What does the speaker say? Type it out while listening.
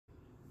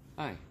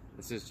Hi,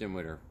 this is Jim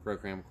Witter,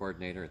 Program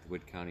Coordinator at the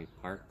Wood County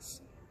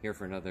Parks, here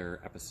for another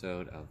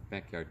episode of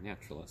Backyard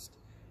Naturalist.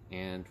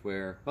 And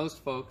where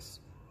most folks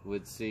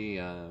would see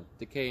a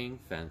decaying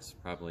fence,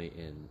 probably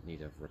in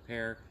need of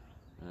repair,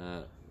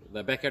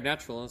 the Backyard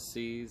Naturalist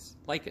sees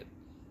lichen.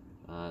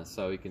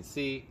 So you can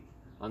see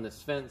on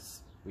this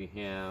fence we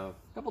have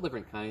a couple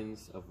different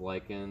kinds of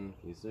lichen.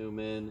 If you zoom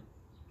in, you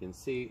can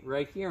see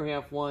right here we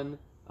have one.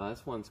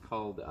 This one's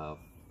called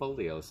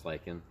foliose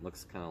lichen.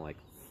 Looks kind of like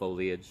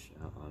foliage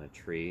on a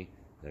tree.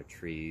 The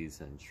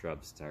trees and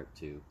shrubs start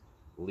to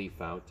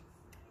leaf out.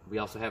 We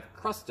also have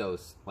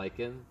crustose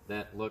lichen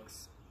that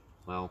looks,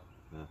 well,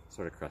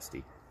 sort of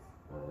crusty.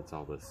 It's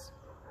all this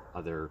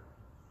other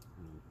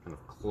kind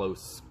of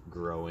close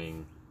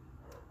growing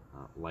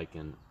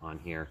lichen on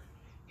here.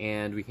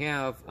 And we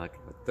have a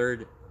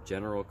third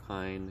general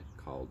kind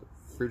called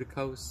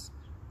fruticose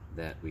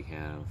that we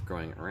have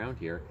growing around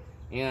here.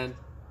 And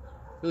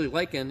really,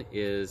 lichen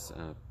is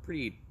a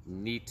pretty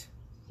neat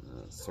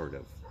sort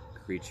of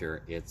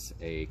creature. It's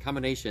a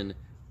combination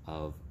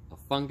of a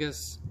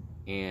fungus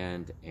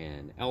and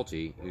an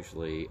algae,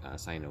 usually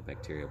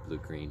cyanobacteria,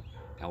 blue-green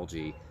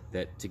algae,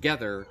 that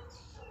together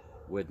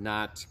would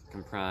not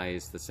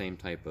comprise the same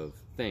type of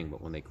thing,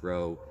 but when they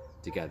grow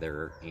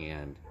together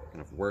and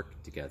kind of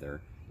work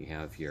together, you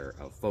have your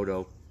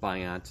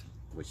photobiont,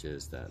 which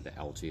is the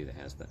algae that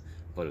has the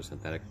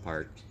photosynthetic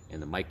part,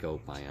 and the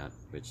mycobiont,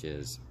 which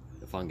is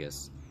the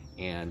fungus.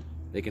 And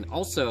they can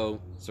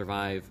also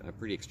survive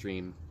pretty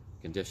extreme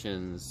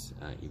conditions,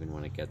 even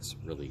when it gets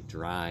really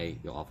dry.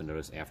 You'll often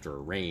notice after a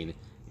rain,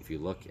 if you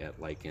look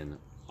at lichen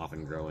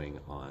often growing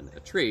on a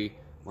tree,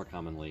 more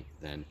commonly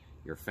than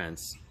your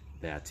fence,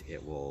 that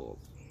it will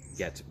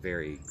get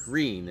very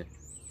green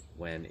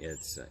when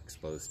it's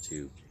exposed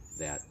to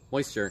that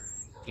moisture.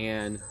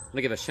 And I'm going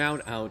to give a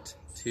shout out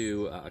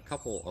to a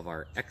couple of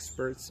our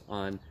experts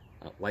on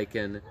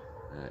lichen,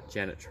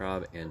 Janet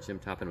Traub and Jim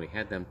Toppin. We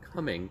had them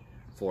coming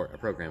for a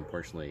program.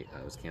 Fortunately,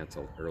 it was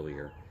canceled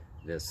earlier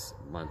this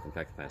month, in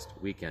fact last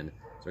weekend.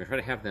 So we're going to try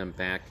to have them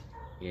back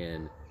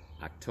in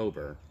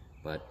October,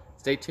 but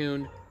stay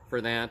tuned for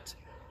that.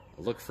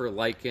 Look for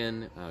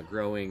lichen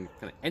growing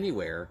kind of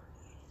anywhere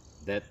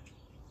that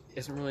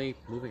isn't really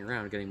moving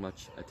around, getting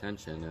much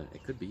attention.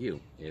 It could be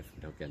you if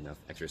you don't get enough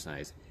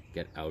exercise.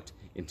 Get out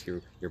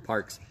into your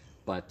parks.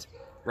 But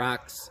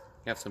rocks,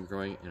 have some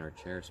growing in our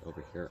chairs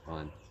over here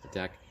on the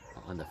deck,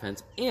 on the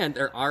fence. And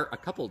there are a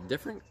couple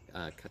different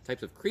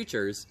types of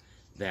creatures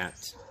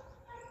that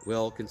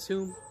will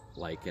consume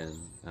lichen,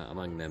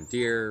 among them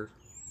deer,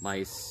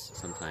 mice,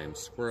 sometimes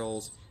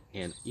squirrels,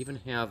 and even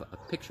have a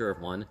picture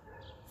of one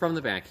from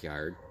the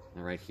backyard.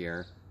 And right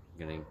here,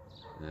 getting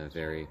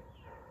very,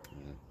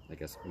 I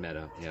guess,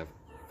 meta. You have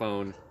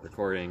phone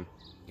recording,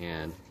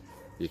 and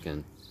you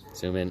can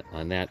zoom in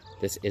on that.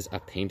 This is a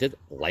painted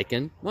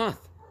lichen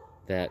moth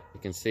that you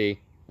can see,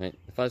 right,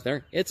 the fuzz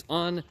there. It's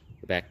on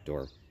the back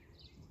door.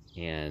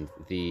 And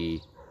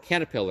the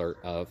caterpillar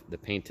of the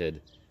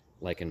painted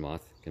lichen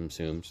moth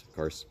consumes, of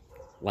course,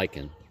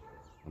 lichen,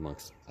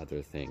 amongst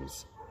other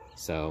things.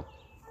 So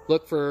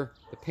look for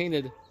the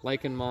painted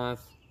lichen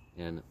moth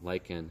and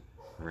lichen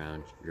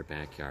around your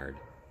backyard.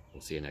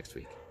 We'll see you next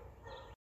week.